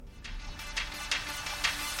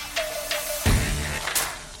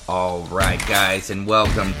All right, guys, and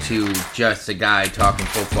welcome to Just a Guy Talking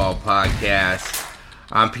Football podcast.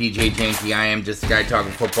 I'm PJ Janke. I am Just a Guy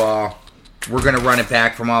Talking Football. We're going to run it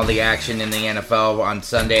back from all the action in the NFL on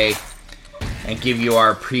Sunday and give you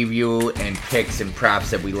our preview and picks and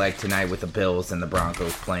props that we like tonight with the Bills and the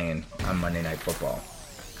Broncos playing on Monday Night Football.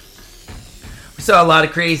 We saw a lot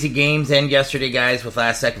of crazy games end yesterday, guys, with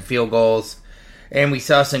last-second field goals, and we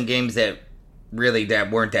saw some games that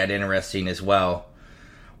weren't that interesting as well.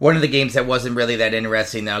 One of the games that wasn't really that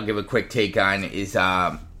interesting that I'll give a quick take on is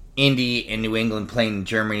Indy and New England playing in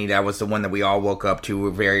Germany. That was the one that we all woke up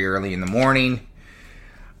to very early in the morning.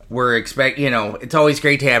 It's always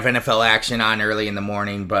great to have NFL action on early in the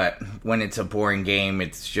morning, but when it's a boring game,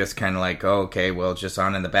 it's just kind of like, oh, okay, well, it's just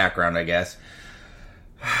on in the background, I guess.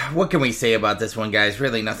 What can we say about this one, guys?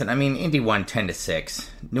 Really nothing. I mean, Indy won 10-6.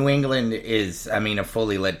 New England is, a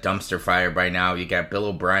fully lit dumpster fire by now. You got Bill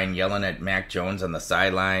O'Brien yelling at Mac Jones on the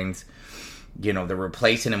sidelines. You know, they're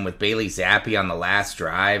replacing him with Bailey Zappi on the last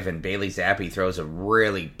drive, and Bailey Zappi throws a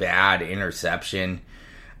really bad interception.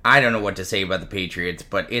 I don't know what to say about the Patriots,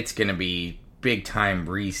 but it's going to be big-time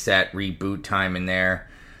reset, reboot time in there.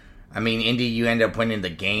 I mean, Indy, you end up winning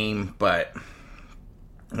the game, but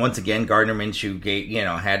once again, Gardner Minshew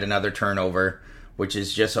had another turnover, which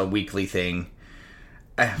is just a weekly thing.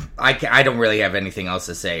 I don't really have anything else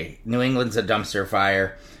to say. New England's a dumpster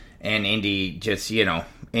fire, and Indy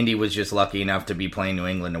was just lucky enough to be playing New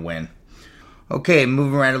England to win. Okay,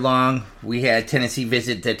 moving right along, we had Tennessee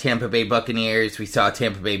visit the Tampa Bay Buccaneers. We saw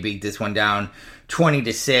Tampa Bay beat this one down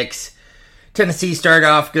 20-6. Tennessee started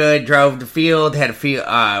off good, drove the field,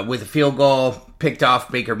 with a field goal, picked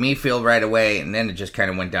off Baker Mayfield right away, and then it just kind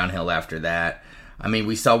of went downhill after that. I mean,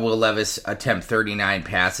 we saw Will Levis attempt 39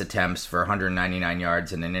 pass attempts for 199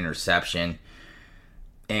 yards and an interception,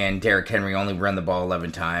 and Derrick Henry only run the ball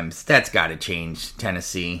 11 times. That's got to change,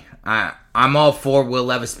 Tennessee. I'm all for Will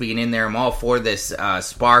Levis being in there. I'm all for this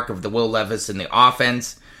spark of the Will Levis in the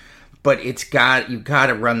offense. But you got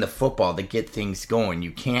to run the football to get things going. You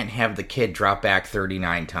can't have the kid drop back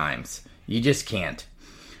 39 times. You just can't.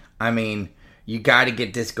 I mean, you got to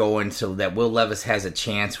get this going so that Will Levis has a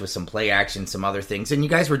chance with some play action, some other things. And you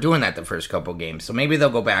guys were doing that the first couple games. So maybe they'll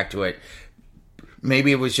go back to it.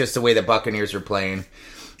 Maybe it was just the way the Buccaneers were playing.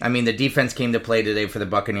 I mean, the defense came to play today for the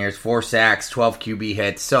Buccaneers. 4 sacks, 12 QB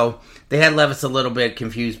hits. So they had Levis a little bit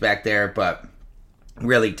confused back there, but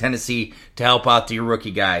really, Tennessee, to help out your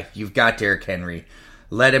rookie guy, you've got Derrick Henry.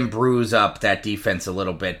 Let him bruise up that defense a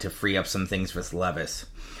little bit to free up some things with Levis.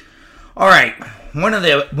 All right, one of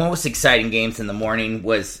the most exciting games in the morning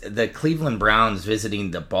was the Cleveland Browns visiting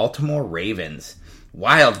the Baltimore Ravens.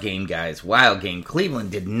 Wild game, guys, wild game.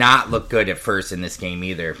 Cleveland did not look good at first in this game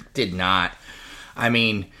either. Did not. I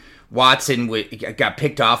mean, Watson got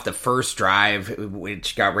picked off the first drive,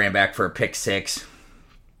 which got ran back for a pick six.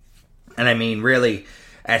 And I mean, really,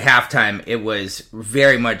 at halftime, it was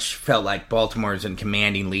very much felt like Baltimore's in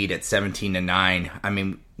commanding lead at 17-9. I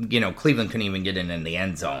mean, Cleveland couldn't even get in the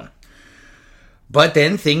end zone. But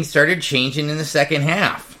then things started changing in the second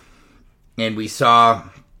half. And we saw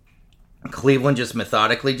Cleveland just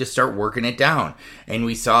methodically just start working it down. And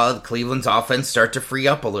we saw Cleveland's offense start to free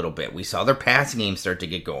up a little bit. We saw their passing game start to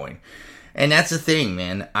get going. And that's the thing,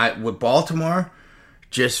 man. With Baltimore,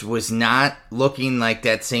 just was not looking like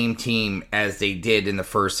that same team as they did in the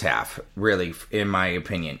first half, really, in my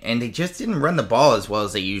opinion. And they just didn't run the ball as well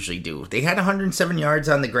as they usually do. They had 107 yards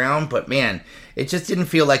on the ground, but man, it just didn't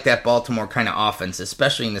feel like that Baltimore kind of offense,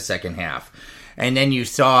 especially in the second half. And then you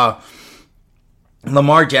saw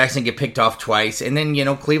Lamar Jackson get picked off twice, and then,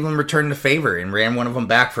 Cleveland returned the favor and ran one of them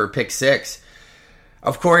back for a pick six.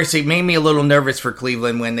 Of course, it made me a little nervous for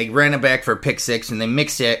Cleveland when they ran it back for a pick six and they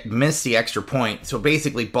missed the extra point. So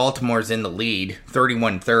basically, Baltimore's in the lead,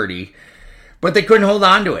 31-30. But they couldn't hold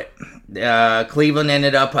on to it. Cleveland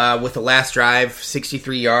ended up with the last drive,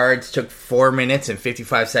 63 yards, took 4 minutes and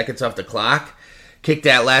 55 seconds off the clock, kicked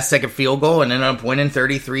that last-second field goal, and ended up winning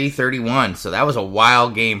 33-31. So that was a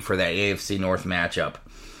wild game for that AFC North matchup.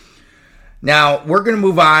 Now, we're going to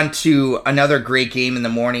move on to another great game in the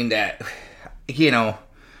morning that,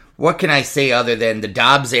 what can I say other than the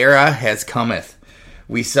Dobbs era has cometh.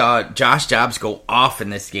 We saw Josh Dobbs go off in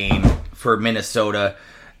this game for Minnesota,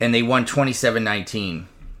 and they won 27-19.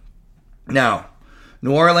 Now,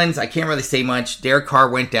 New Orleans, I can't really say much. Derek Carr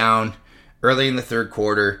went down early in the third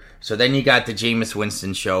quarter, so then you got the Jameis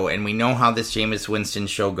Winston show, and we know how this Jameis Winston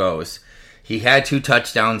show goes. He had 2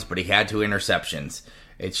 touchdowns, but he had 2 interceptions.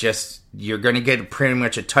 It's just, you're going to get pretty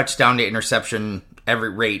much a touchdown to interception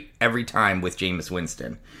every time with Jameis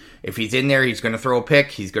Winston. If he's in there, he's going to throw a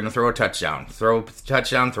pick. He's going to throw a touchdown. Throw a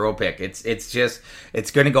touchdown, throw a pick.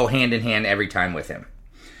 It's going to go hand in hand every time with him.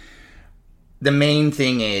 The main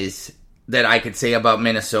thing is that I could say about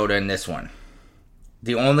Minnesota in this one.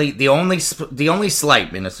 The only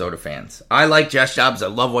slight, Minnesota fans. I like Josh Dobbs. I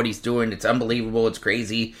love what he's doing. It's unbelievable. It's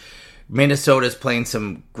crazy. Minnesota's playing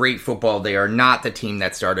some great football. They are not the team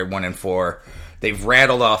that started 1-4. They've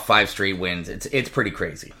rattled off 5 straight wins. It's pretty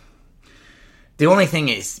crazy. The only thing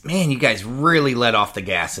is, man, you guys really let off the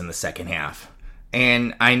gas in the second half.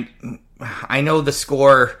 And I know the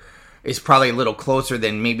score is probably a little closer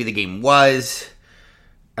than maybe the game was.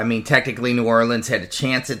 I mean, technically New Orleans had a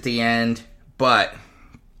chance at the end, but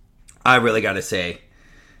I really got to say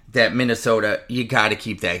that Minnesota, you got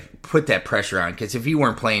to put that pressure on, because if you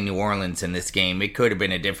weren't playing New Orleans in this game, it could have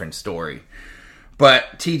been a different story.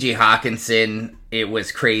 But T.J. Hawkinson, it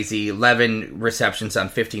was crazy. 11 receptions on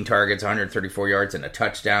 15 targets, 134 yards, and a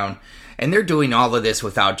touchdown. And they're doing all of this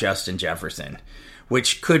without Justin Jefferson,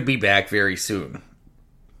 which could be back very soon.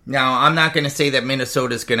 Now, I'm not going to say that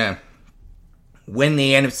Minnesota's going to win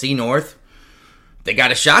the NFC North. They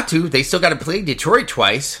got a shot to. They still got to play Detroit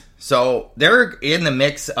twice. So they're in the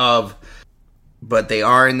mix but they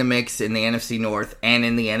are in the mix in the NFC North and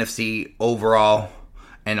in the NFC overall.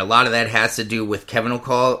 And a lot of that has to do with Kevin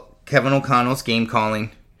O'Connell's game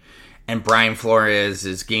calling and Brian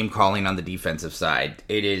Flores' game calling on the defensive side.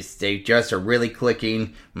 They just are really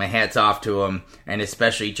clicking. My hat's off to them. And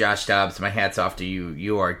especially Josh Dobbs, my hat's off to you.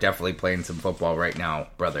 You are definitely playing some football right now,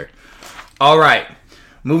 brother. All right.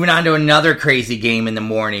 Moving on to another crazy game in the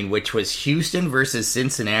morning, which was Houston versus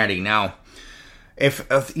Cincinnati. Now, if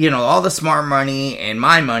all the smart money and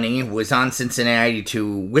my money was on Cincinnati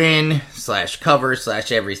to win / cover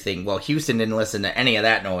 / everything, well, Houston didn't listen to any of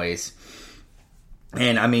that noise.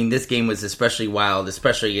 And, I mean, this game was especially wild,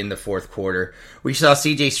 especially in the fourth quarter. We saw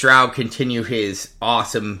C.J. Stroud continue his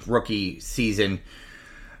awesome rookie season.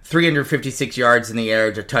 356 yards in the air,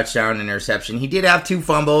 a touchdown, interception. He did have 2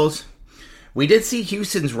 fumbles. We did see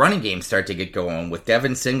Houston's running game start to get going with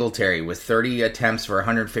Devin Singletary with 30 attempts for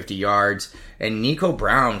 150 yards, and Nico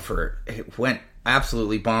Brown went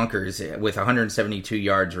absolutely bonkers with 172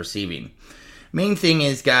 yards receiving. Main thing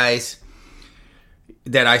is, guys,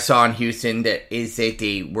 that I saw in Houston that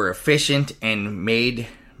they were efficient and made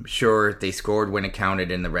sure they scored when it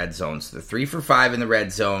counted in the red zone. So they're 3 for 5 in the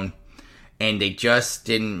red zone. And they just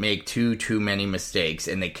didn't make too many mistakes.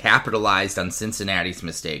 And they capitalized on Cincinnati's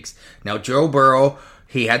mistakes. Now, Joe Burrow,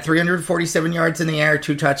 he had 347 yards in the air,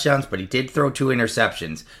 2 touchdowns, but he did throw 2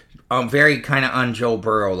 interceptions. Very kind of un-Joe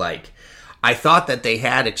Burrow-like. I thought that they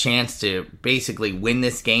had a chance to basically win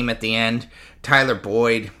this game at the end. Tyler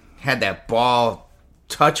Boyd had that ball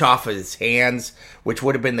touch off of his hands, which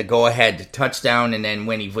would have been the go-ahead touchdown. And then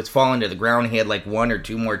when he was falling to the ground, he had like 1 or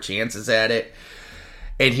 2 more chances at it.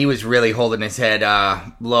 And he was really holding his head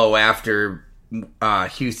low after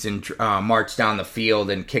Houston marched down the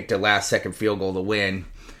field and kicked a last-second field goal to win.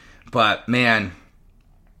 But, man,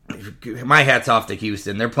 my hat's off to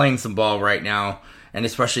Houston. They're playing some ball right now, and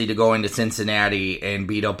especially to go into Cincinnati and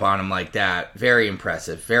beat up on them like that. Very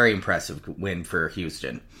impressive win for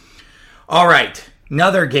Houston. All right,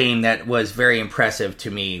 another game that was very impressive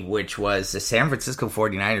to me, which was the San Francisco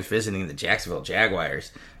 49ers visiting the Jacksonville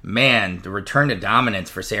Jaguars. Man, the return to dominance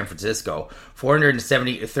for San Francisco.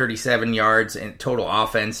 437 yards in total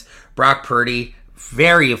offense. Brock Purdy,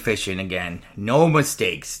 very efficient again. No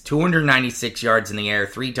mistakes. 296 yards in the air,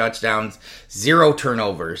 3 touchdowns, 0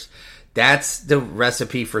 turnovers. That's the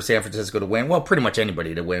recipe for San Francisco to win. Well, pretty much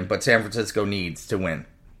anybody to win, but San Francisco needs to win.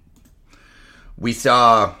 We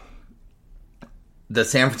saw the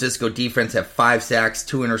San Francisco defense have 5 sacks,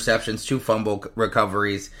 2 interceptions, 2 fumble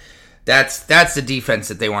recoveries. That's the defense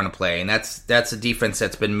that they want to play, and that's a defense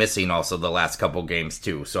that's been missing also the last couple games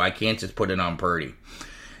too. So I can't just put it on Purdy.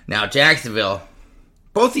 Now Jacksonville,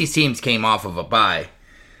 both these teams came off of a bye.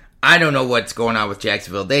 I don't know what's going on with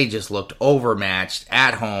Jacksonville. They just looked overmatched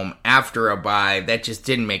at home after a bye. That just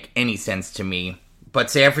didn't make any sense to me. But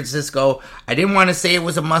San Francisco, I didn't want to say it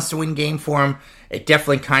was a must-win game for them. It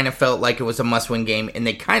definitely kind of felt like it was a must-win game, and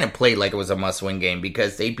they kind of played like it was a must-win game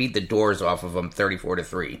because they beat the doors off of them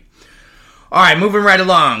 34-3. All right, moving right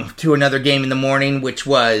along to another game in the morning, which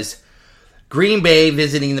was Green Bay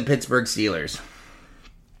visiting the Pittsburgh Steelers.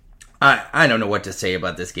 I don't know what to say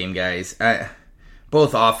about this game, guys.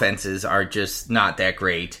 Both offenses are just not that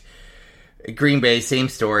great. Green Bay, same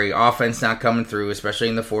story. Offense not coming through, especially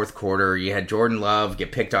in the fourth quarter. You had Jordan Love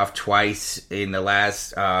get picked off twice in the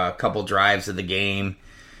last couple drives of the game.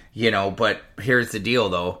 But here's the deal,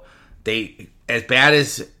 though. As bad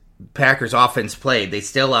as Packers offense played, they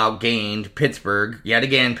still outgained Pittsburgh. Yet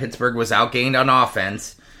again, Pittsburgh was outgained on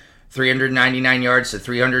offense. 399 yards to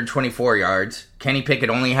 324 yards. Kenny Pickett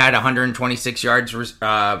only had 126 yards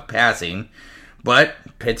passing. But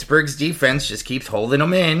Pittsburgh's defense just keeps holding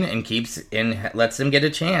them in and lets them get a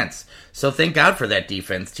chance. So thank God for that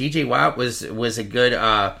defense. TJ Watt was a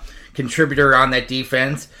good contributor on that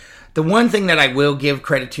defense. The one thing that I will give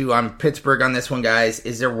credit to on Pittsburgh on this one, guys,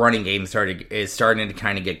 is their running game is starting to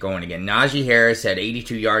kind of get going again. Najee Harris had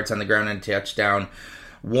 82 yards on the ground and a touchdown.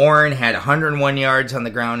 Warren had 101 yards on the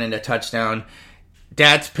ground and a touchdown.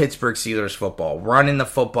 That's Pittsburgh Steelers football. Running the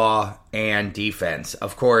football and defense.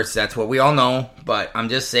 Of course, that's what we all know, but I'm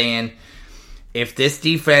just saying, if this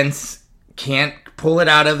defense can't pull it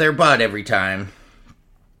out of their butt every time,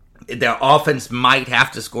 the offense might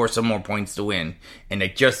have to score some more points to win, and I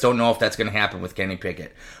just don't know if that's going to happen with Kenny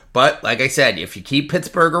Pickett. But, like I said, if you keep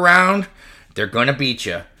Pittsburgh around, they're going to beat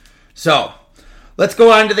you. So, let's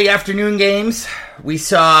go on to the afternoon games. We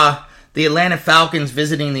saw the Atlanta Falcons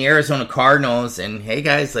visiting the Arizona Cardinals. And hey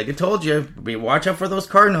guys, like I told you, watch out for those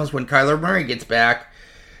Cardinals when Kyler Murray gets back.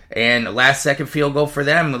 And last second field goal for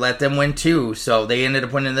them let them win too. So they ended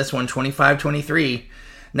up winning this one 25-23.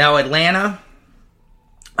 Now Atlanta,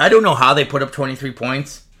 I don't know how they put up 23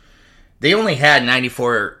 points. They only had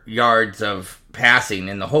 94 yards of passing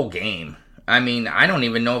in the whole game. I mean, I don't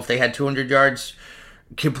even know if they had 200 yards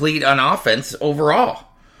complete on offense overall.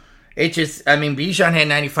 Bijan had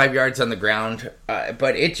 95 yards on the ground,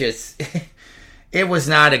 but it was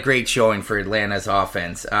not a great showing for Atlanta's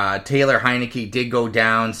offense. Taylor Heineke did go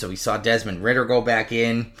down, so we saw Desmond Ridder go back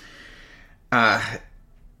in. Atlanta's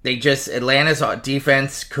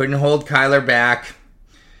defense couldn't hold Kyler back.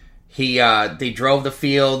 They drove the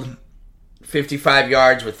field 55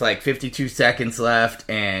 yards with like 52 seconds left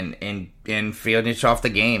and finished off the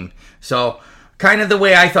game. So, kind of the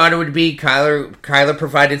way I thought it would be. Kyler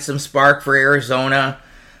provided some spark for Arizona.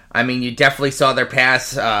 I mean, you definitely saw their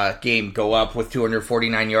pass game go up with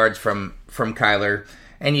 249 yards from Kyler.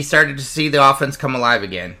 And you started to see the offense come alive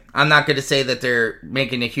again. I'm not going to say that they're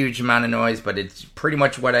making a huge amount of noise, but it's pretty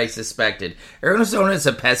much what I suspected. Arizona is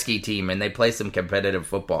a pesky team, and they play some competitive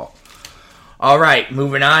football. All right,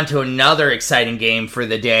 moving on to another exciting game for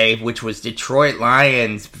the day, which was Detroit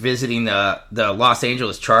Lions visiting the Los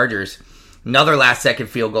Angeles Chargers. Another last-second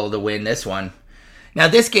field goal to win this one. Now,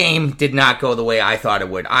 this game did not go the way I thought it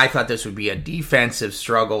would. I thought this would be a defensive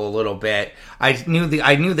struggle a little bit. I knew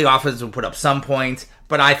the offense would put up some points,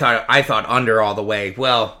 but I thought under all the way.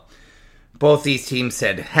 Well, both these teams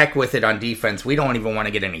said, heck with it on defense. We don't even want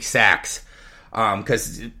to get any sacks.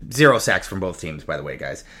 Because 0 sacks from both teams, by the way,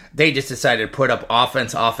 guys. They just decided to put up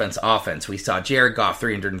offense. We saw Jared Goff,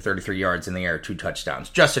 333 yards in the air, 2 touchdowns.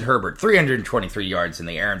 Justin Herbert, 323 yards in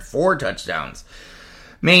the air and 4 touchdowns.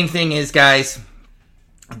 Main thing is, guys,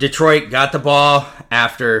 Detroit got the ball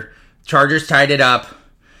after Chargers tied it up,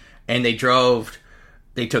 and they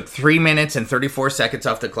took 3 minutes and 34 seconds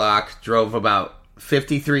off the clock, drove about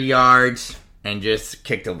 53 yards, and just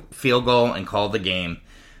kicked a field goal and called the game.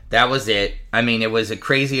 That was it. I mean, it was a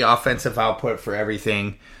crazy offensive output for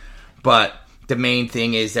everything. But the main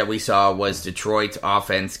thing is that we saw was Detroit's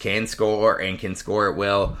offense can score and can score at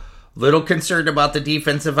will. Little concerned about the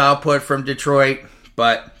defensive output from Detroit,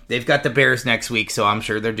 but they've got the Bears next week, so I'm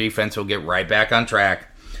sure their defense will get right back on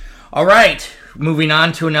track. All right, moving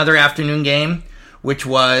on to another afternoon game, which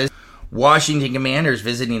was Washington Commanders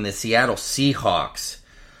visiting the Seattle Seahawks.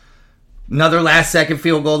 Another last-second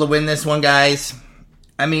field goal to win this one, guys.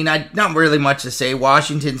 I mean, not really much to say.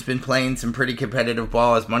 Washington's been playing some pretty competitive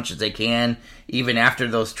ball as much as they can, even after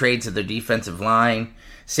those trades of their defensive line.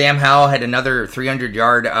 Sam Howell had another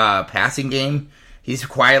 300-yard passing game. He's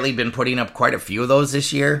quietly been putting up quite a few of those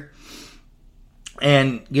this year.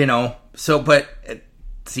 And, but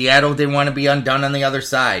Seattle didn't want to be undone on the other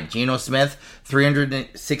side. Geno Smith,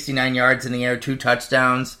 369 yards in the air, 2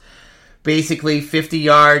 touchdowns. Basically, 50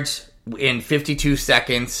 yards in 52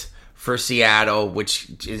 seconds for Seattle,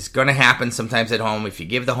 which is going to happen sometimes at home. If you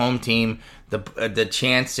give the home team the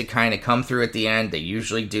chance to kind of come through at the end, they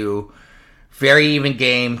usually do. Very even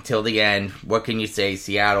game till the end. What can you say?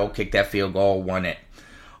 Seattle kicked that field goal, won it.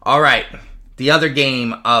 All right, the other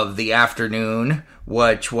game of the afternoon,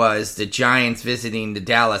 which was the Giants visiting the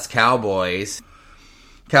Dallas Cowboys.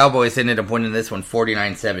 Cowboys ended up winning this one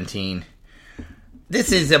 49-17.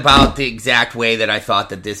 This is about the exact way that I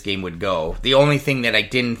thought that this game would go. The only thing that I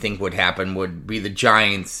didn't think would happen would be the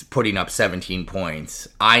Giants putting up 17 points.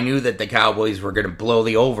 I knew that the Cowboys were going to blow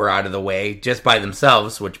the over out of the way just by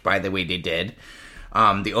themselves, which, by the way, they did.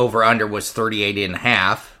 The over-under was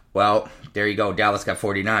 38.5. Well, there you go. Dallas got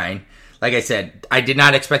 49. like I said, I did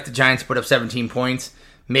not expect the Giants to put up 17 points.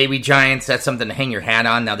 Maybe Giants, that's something to hang your hat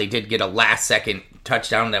on. Now, they did get a last-second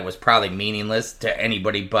touchdown that was probably meaningless to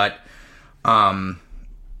anybody but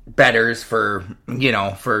bettors for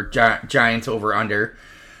Giants over-under.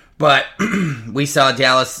 But we saw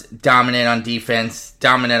Dallas dominant on defense,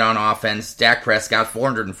 dominant on offense. Dak Prescott,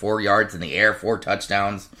 404 yards in the air, 4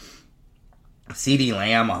 touchdowns. CeeDee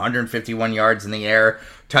Lamb, 151 yards in the air,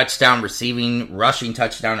 touchdown, receiving, rushing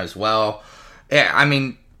touchdown as well. Yeah, I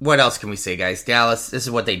mean, what else can we say, guys? Dallas, this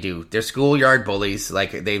is what they do. They're schoolyard bullies,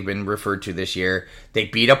 like they've been referred to this year. They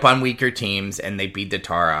beat up on weaker teams, and they beat the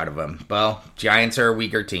tar out of them. Well, Giants are a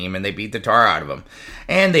weaker team, and they beat the tar out of them.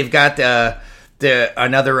 And they've got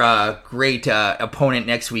another great opponent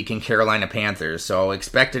next week in Carolina Panthers. So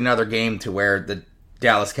expect another game to where the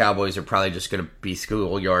Dallas Cowboys are probably just going to be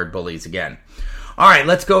schoolyard bullies again. All right,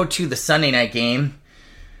 let's go to the Sunday night game,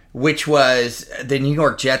 which was the New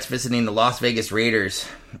York Jets visiting the Las Vegas Raiders.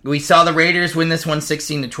 We saw the Raiders win this one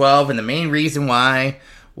 16-12, and the main reason why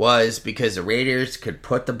was because the Raiders could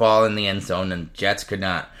put the ball in the end zone and Jets could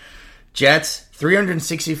not. Jets,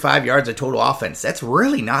 365 yards of total offense. That's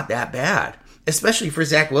really not that bad, especially for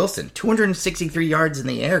Zach Wilson. 263 yards in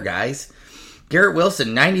the air, guys. Garrett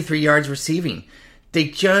Wilson, 93 yards receiving. They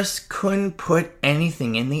just couldn't put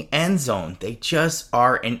anything in the end zone. They just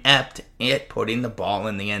are inept at putting the ball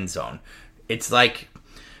in the end zone. It's like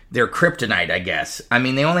their kryptonite, I guess. I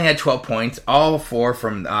mean, they only had 12 points, all four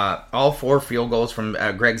field goals from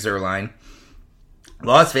Greg Zuerlein.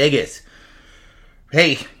 Las Vegas,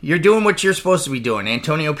 hey, you're doing what you're supposed to be doing.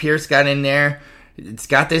 Antonio Pierce got in there. It's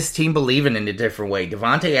got this team believing in a different way.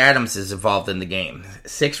 Devontae Adams is involved in the game.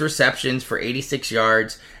 6 receptions for 86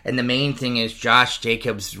 yards. And the main thing is Josh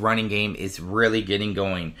Jacobs' running game is really getting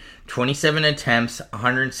going. 27 attempts,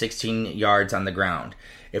 116 yards on the ground.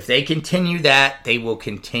 If they continue that, they will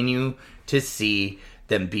continue to see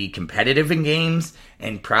them be competitive in games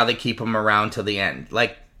and probably keep them around till the end.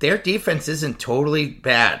 Like, their defense isn't totally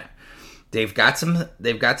bad. They've got some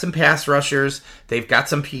pass rushers. They've got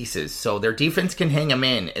some pieces. So their defense can hang them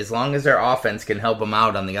in as long as their offense can help them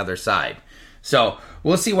out on the other side. So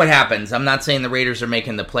we'll see what happens. I'm not saying the Raiders are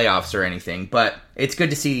making the playoffs or anything, but it's good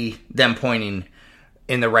to see them pointing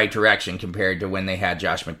in the right direction compared to when they had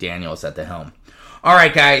Josh McDaniels at the helm. All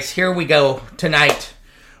right, guys, here we go. Tonight,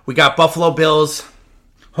 we got Buffalo Bills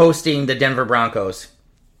hosting the Denver Broncos.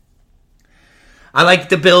 I like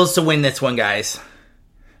the Bills to win this one, guys.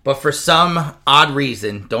 But for some odd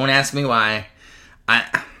reason, don't ask me why,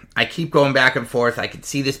 I keep going back and forth. I could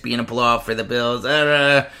see this being a blowout for the Bills.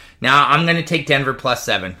 Now I'm going to take Denver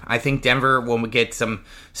 +7. I think Denver, when we get some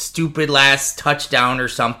stupid last touchdown or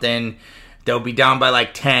something, they'll be down by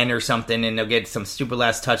like 10 or something, and they'll get some stupid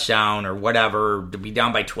last touchdown or whatever. They'll be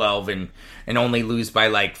down by 12 and only lose by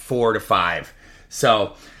like 4-5.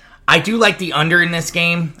 So I do like the under in this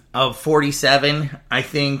game of 47. I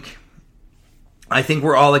think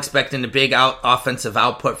we're all expecting a big offensive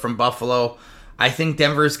output from Buffalo. I think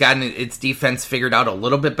Denver's gotten its defense figured out a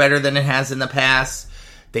little bit better than it has in the past.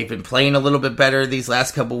 They've been playing a little bit better these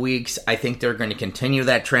last couple weeks. I think they're going to continue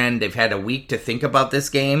that trend. They've had a week to think about this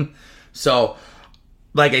game. So,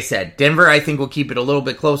 like I said, Denver, I think, will keep it a little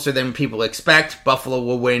bit closer than people expect. Buffalo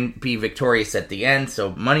will be victorious at the end.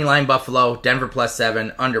 So, moneyline Buffalo, Denver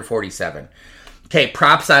 +7, under 47. Okay,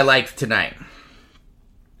 props I like tonight.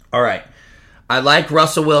 All right. I like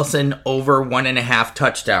Russell Wilson over 1.5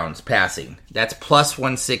 touchdowns passing. That's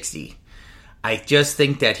 +160. I just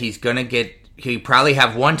think that he'll probably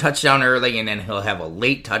have one touchdown early and then he'll have a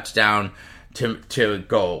late touchdown to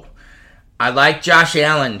go. I like Josh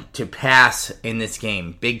Allen to pass in this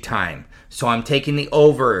game big time. So I'm taking the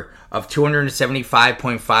over of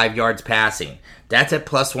 275.5 yards passing. That's at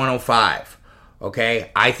 +105.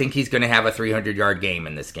 Okay? I think he's going to have a 300-yard game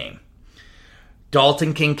in this game.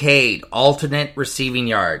 Dalton Kincaid, alternate receiving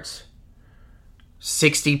yards,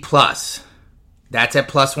 60+. That's at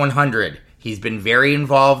 +100. He's been very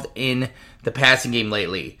involved in the passing game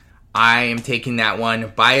lately. I am taking that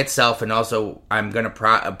one by itself, and also I'm going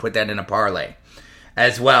to put that in a parlay.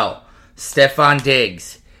 As well, Stephon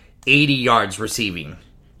Diggs, 80 yards receiving.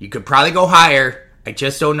 You could probably go higher. I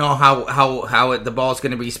just don't know how the ball's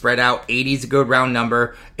going to be spread out. 80 is a good round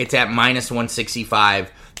number. It's at -165.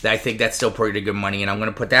 I think that's still pretty good money, and I'm going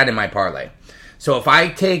to put that in my parlay. So if I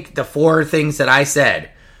take the 4 things that I said,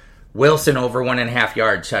 Wilson over 1.5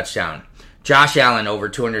 yards touchdown, Josh Allen over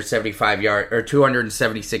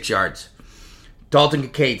 276 yards, Dalton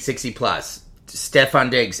Kincaid 60+, Stephon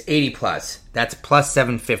Diggs 80+. That's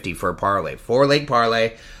 +750 for a parlay. 4-leg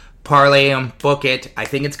parlay. Parlay them, book it. I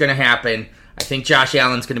think it's going to happen. I think Josh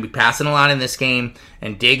Allen's going to be passing a lot in this game,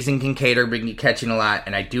 and Diggs and Kincaid are going to be catching a lot,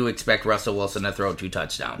 and I do expect Russell Wilson to throw 2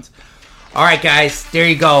 touchdowns. All right, guys, there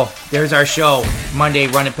you go. There's our show. Monday,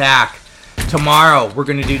 run it back. Tomorrow, we're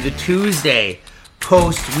going to do the Tuesday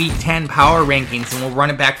post-Week 10 power rankings, and we'll run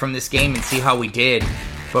it back from this game and see how we did.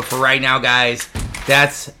 But for right now, guys,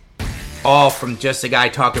 that's all from Just a Guy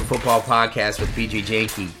Talking Football podcast with BJ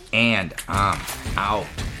Janke, and I'm out.